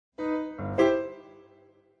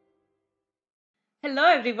Hello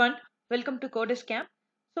everyone, welcome to Codis Camp.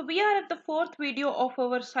 So we are at the fourth video of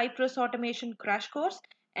our Cypress Automation crash course,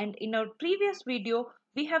 and in our previous video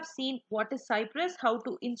we have seen what is Cypress, how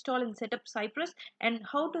to install and set up Cypress, and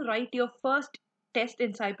how to write your first test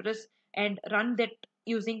in Cypress and run that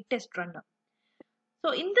using test runner.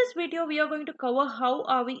 So in this video we are going to cover how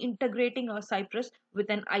are we integrating our Cypress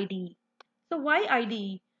with an IDE. So why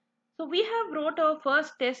IDE? So we have wrote our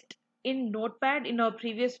first test in Notepad in our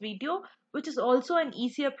previous video, which is also an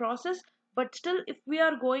easier process. But still, if we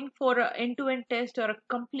are going for an end-to-end test or a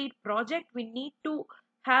complete project, we need to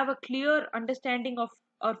have a clear understanding of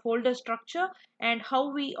our folder structure and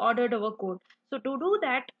how we ordered our code. So to do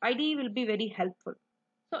that, IDE will be very helpful.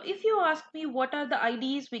 So if you ask me what are the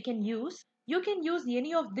IDEs we can use, you can use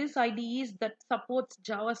any of these IDEs that supports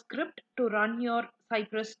JavaScript to run your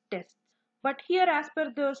Cypress tests. But here, as per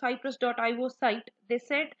the Cypress.io site, they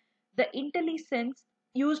said the Intellisense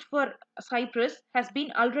used for Cypress has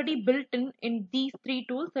been already built in these three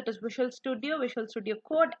tools, that is Visual Studio, Visual Studio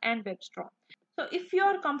Code, and WebStorm. So if you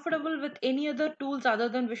are comfortable with any other tools other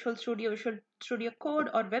than Visual Studio, Visual Studio Code,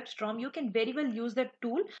 or WebStorm, you can very well use that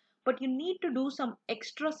tool, but you need to do some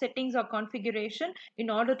extra settings or configuration in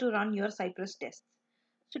order to run your Cypress tests.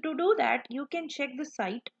 So to do that, you can check the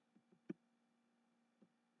site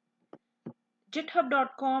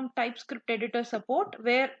github.com TypeScript editor support,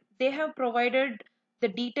 where they have provided the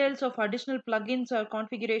details of additional plugins or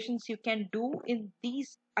configurations you can do in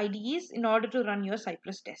these IDEs in order to run your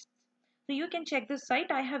Cypress tests. So you can check this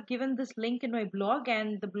site. I have given this link in my blog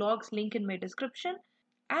and the blog's link in my description.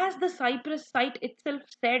 As the Cypress site itself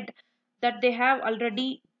said that they have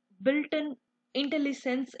already built in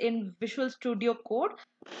IntelliSense in Visual Studio Code,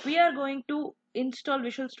 we are going to install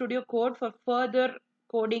Visual Studio Code for further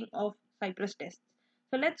coding of Cypress tests.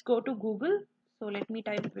 So let's go to Google. So let me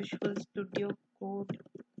type Visual Studio Code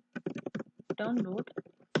download.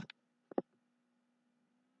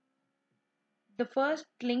 The first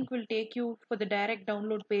link will take you for the direct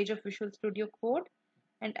download page of Visual Studio Code.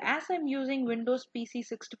 And as I'm using Windows PC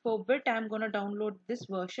 64-bit, I'm going to download this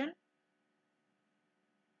version.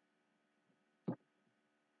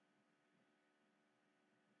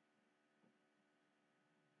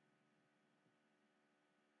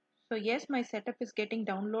 So yes, my setup is getting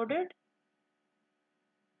downloaded.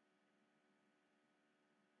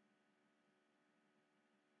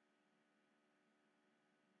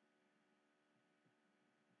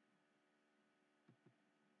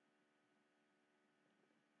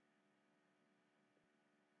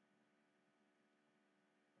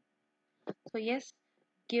 So yes,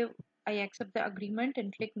 I accept the agreement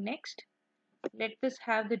and click next. Let this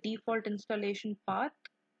have the default installation path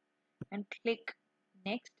and click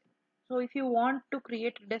next. So if you want to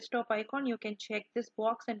create a desktop icon, you can check this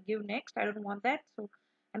box and give next. I don't want that, so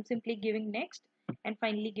I'm simply giving next, and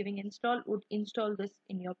finally giving install would install this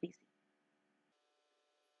in your PC.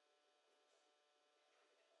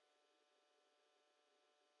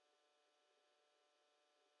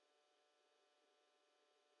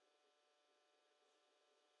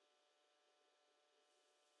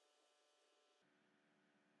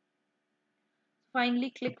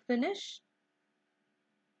 Finally click finish.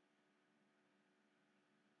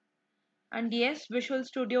 And yes, Visual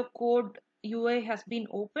Studio Code UI has been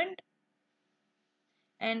opened,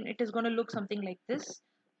 and it is going to look something like this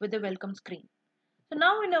with the welcome screen. So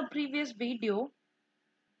now in our previous video,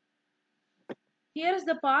 here is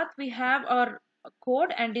the path. We have our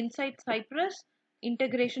code, and inside Cypress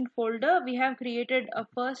integration folder, we have created a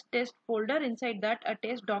first test folder, inside that a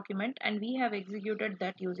test document, and we have executed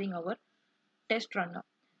that using our test runner.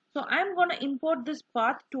 So I'm going to import this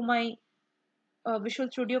path to my Visual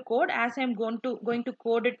Studio Code, as I'm going to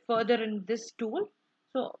code it further in this tool.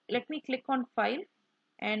 So let me click on File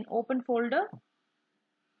and Open Folder.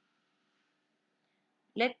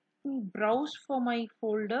 Let me browse for my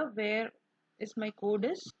folder where is my code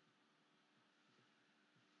is.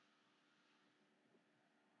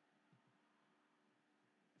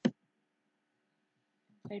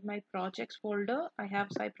 Inside my projects folder, I have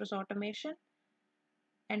Cypress Automation,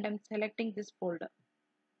 and I'm selecting this folder.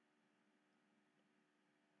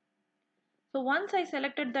 So once I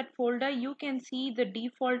selected that folder, you can see the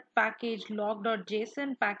default package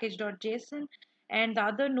log.json, package.json, and the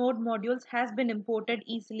other node modules has been imported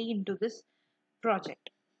easily into this project.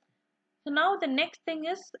 So now the next thing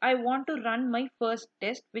is I want to run my first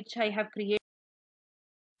test, which I have created.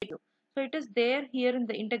 So it is there here in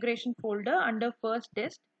the integration folder under first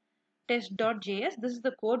test, test.js. This is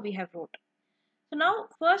the code we have wrote. So now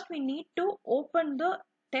first we need to open the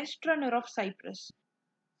test runner of Cypress.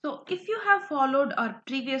 So if you have followed our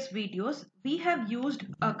previous videos, we have used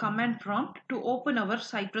a command prompt to open our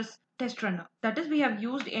Cypress test runner. That is, we have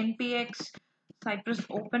used npx Cypress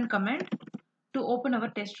open command to open our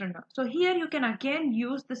test runner. So here you can again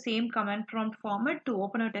use the same command prompt format to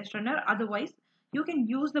open a test runner. Otherwise, you can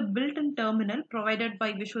use the built-in terminal provided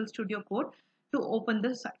by Visual Studio Code to open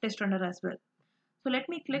the test runner as well. So let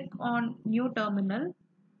me click on new terminal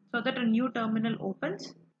so that a new terminal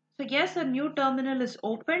opens. So yes, a new terminal is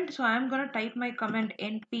opened. So I'm going to type my command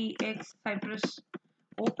npx Cypress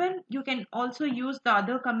open. You can also use the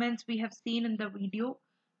other commands we have seen in the video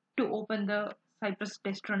to open the Cypress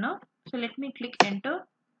test runner. So let me click enter.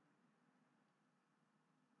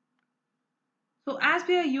 So as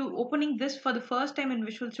we are opening this for the first time in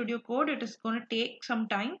Visual Studio Code, it is going to take some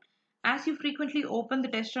time. As you frequently open the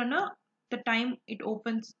test runner, the time it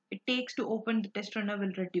takes to open the test runner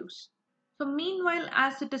will reduce. So meanwhile,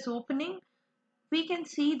 as it is opening, we can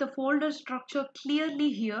see the folder structure clearly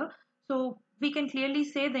here. So we can clearly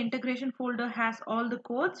say the integration folder has all the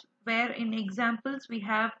codes, where in examples we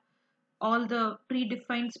have all the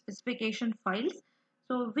predefined specification files.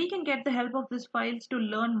 So we can get the help of these files to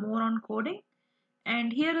learn more on coding.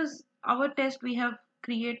 And here is our test we have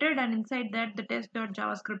created, and inside that the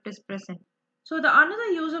test.javascript is present. So the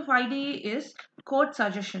another use of IDE is code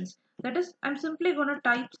suggestions. That is, I'm simply going to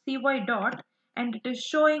type cy dot and it is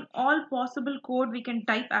showing all possible code we can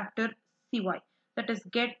type after cy. That is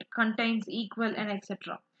get, contains, equal, and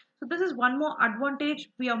etc. So this is one more advantage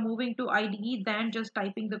we are moving to IDE than just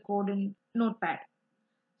typing the code in Notepad.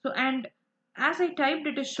 So and as I typed,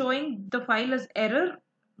 it is showing the file as error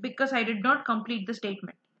because I did not complete the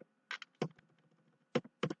statement.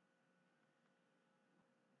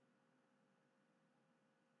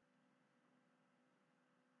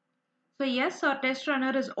 So yes, our test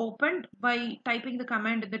runner is opened by typing the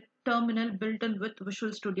command in the terminal built in with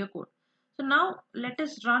Visual Studio Code. So now let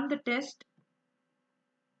us run the test,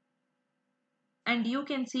 and you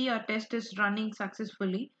can see our test is running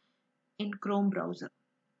successfully in Chrome browser.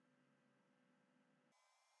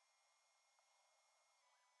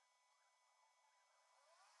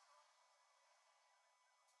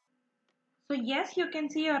 So yes, you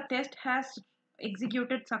can see our test has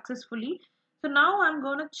executed successfully. So now I'm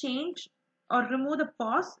going to change or remove the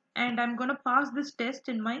pause, and I'm going to pass this test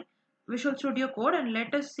in my Visual Studio Code, and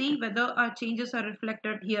let us see whether our changes are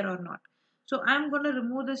reflected here or not. So I'm going to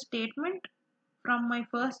remove the statement from my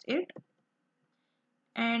first it,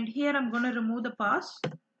 and here I'm going to remove the pass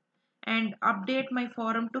and update my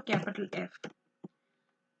forum to capital F.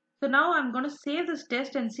 So now I'm going to save this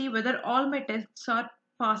test and see whether all my tests are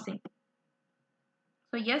passing.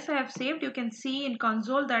 So yes, I have saved. You can see in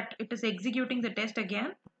console that it is executing the test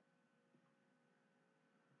again.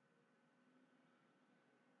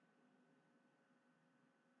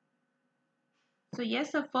 So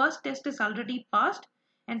yes, the first test is already passed,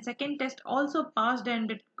 and second test also passed,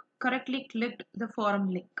 and it correctly clicked the forum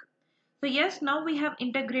link. So yes, now we have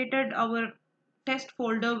integrated our test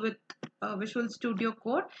folder with Visual Studio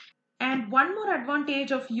Code. And one more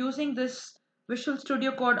advantage of using this Visual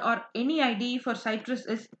Studio Code or any IDE for Cypress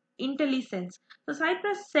is Intellisense. So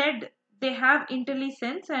Cypress said they have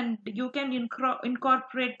Intellisense, and you can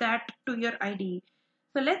incorporate that to your IDE.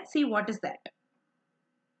 So let's see what is that.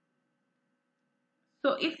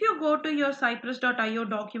 So if you go to your cypress.io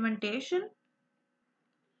documentation,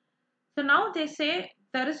 so now they say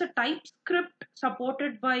there is a TypeScript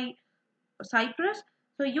supported by Cypress.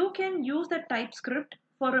 So you can use the TypeScript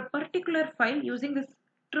for a particular file using this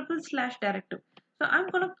 // directive. So I'm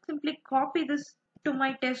going to simply copy this to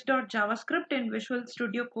my test.javascript in Visual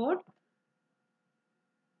Studio Code.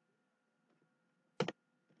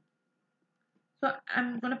 So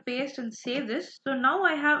I'm going to paste and save this. So now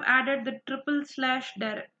I have added the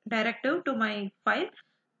 // directive to my file.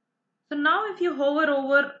 So now if you hover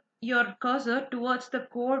over your cursor towards the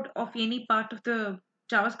code of any part of the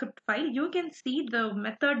JavaScript file, you can see the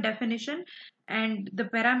method definition and the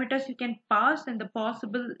parameters you can pass and the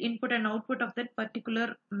possible input and output of that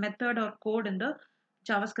particular method or code in the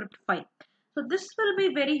JavaScript file. So this will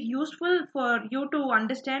be very useful for you to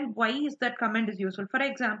understand why is that command is useful. For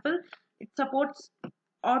example, it supports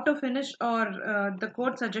auto finish or the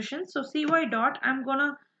code suggestions. So cy dot, I'm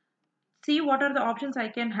gonna see what are the options I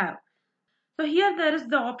can have. So here there is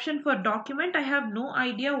the option for document. I have no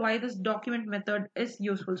idea why this document method is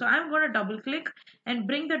useful. So I'm going to double click and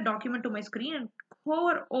bring the document to my screen and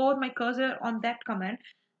hover over my cursor on that command.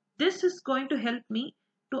 This is going to help me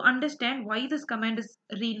to understand why this command is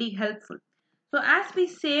really helpful. So as we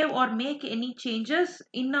save or make any changes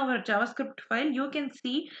in our JavaScript file, you can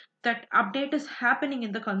see that update is happening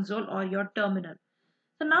in the console or your terminal.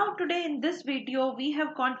 So now today in this video, we have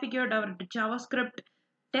configured our JavaScript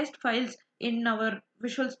test files in our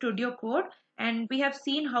Visual Studio Code, and we have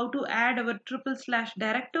seen how to add our triple slash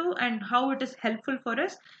directive and how it is helpful for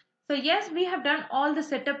us. So yes, we have done all the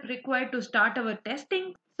setup required to start our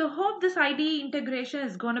testing. So hope this IDE integration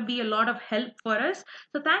is going to be a lot of help for us.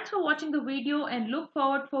 So thanks for watching the video and look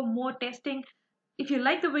forward for more testing. If you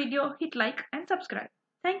like the video, hit like and subscribe.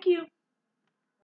 Thank you.